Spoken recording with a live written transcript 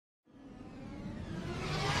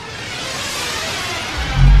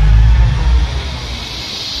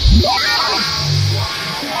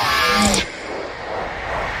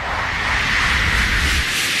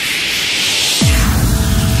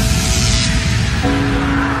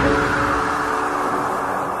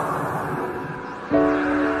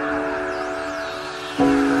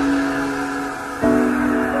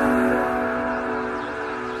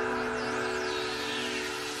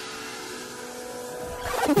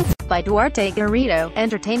by Duarte Garrido.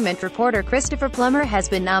 Entertainment reporter Christopher Plummer has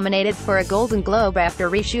been nominated for a Golden Globe after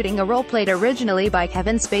reshooting a role played originally by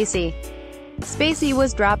Kevin Spacey. Spacey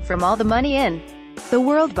was dropped from All the Money in the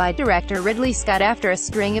World by director Ridley Scott after a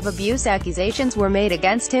string of abuse accusations were made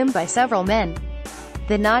against him by several men.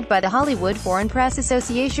 The nod by the Hollywood Foreign Press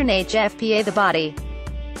Association (HFPA), the body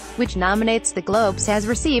which nominates the Globes, has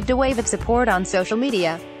received a wave of support on social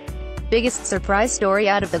media. Biggest surprise story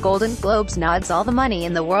out of the Golden Globes: nods All the Money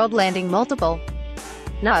in the World landing multiple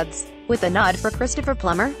nods. With a nod for Christopher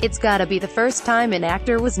Plummer, it's gotta be the first time an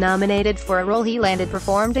actor was nominated for a role he landed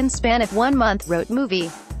performed in span of 1 month, wrote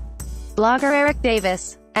movie blogger Eric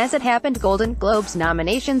Davis. As it happened, Golden Globes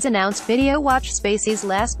nominations announced video. Watch Spacey's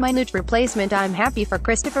last-minute replacement. I'm happy for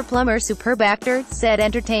Christopher Plummer, superb actor, said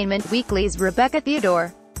Entertainment Weekly's Rebecca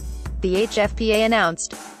Theodore. The HFPA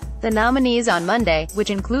announced the nominees on Monday,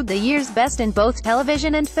 which include the year's best in both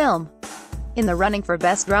television and film. In the running for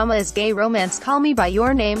Best Drama is gay romance Call Me By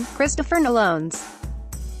Your Name, Christopher Nolan's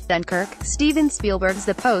Dunkirk, Steven Spielberg's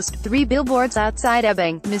The Post, 3 Billboards Outside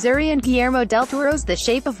Ebbing, Missouri, and Guillermo del Toro's The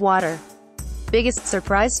Shape of Water. Biggest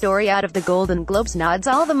surprise story out of the Golden Globes: nods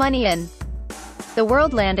All the Money in the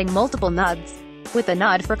World landing multiple nods. With a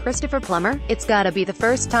nod for Christopher Plummer, it's gotta be the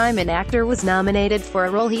first time an actor was nominated for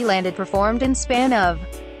a role he landed performed in span of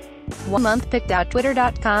 1 month. Picked out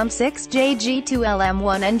Twitter.com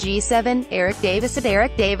 6JG2LM1NG7, Eric Davis at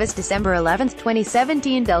Eric Davis. December 11,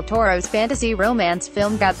 2017. Del Toro's fantasy romance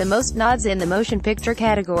film got the most nods in the motion picture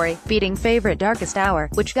category, beating favorite Darkest Hour,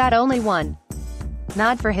 which got only 1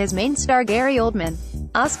 nod for his main star Gary Oldman.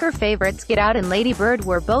 Oscar favorites Get Out and Lady Bird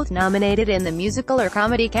were both nominated in the musical or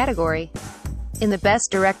comedy category. In the Best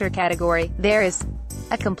Director category, there is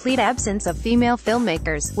a complete absence of female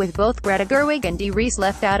filmmakers, with both Greta Gerwig and Dee Reese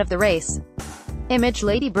left out of the race. Image: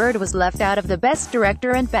 Lady Bird was left out of the Best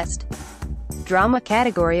Director and Best Drama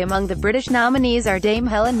category. Among the British nominees are Dame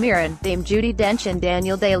Helen Mirren, Dame Judi Dench, and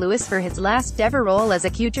Daniel Day-Lewis for his last-ever role as a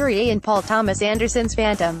couturier in Paul Thomas Anderson's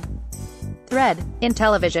Phantom Thread. In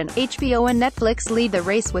television, HBO and Netflix lead the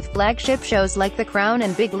race, with flagship shows like The Crown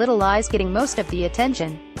and Big Little Lies getting most of the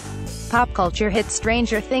attention. Pop culture hit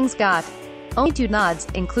Stranger Things got only 2 nods,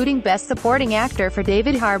 including Best Supporting Actor for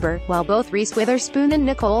David Harbour, while both Reese Witherspoon and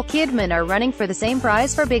Nicole Kidman are running for the same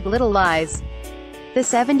prize for Big Little Lies. The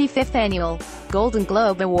 75th Annual Golden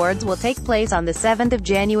Globe Awards will take place on the 7th of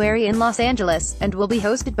January in Los Angeles, and will be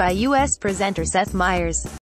hosted by U.S. presenter Seth Meyers.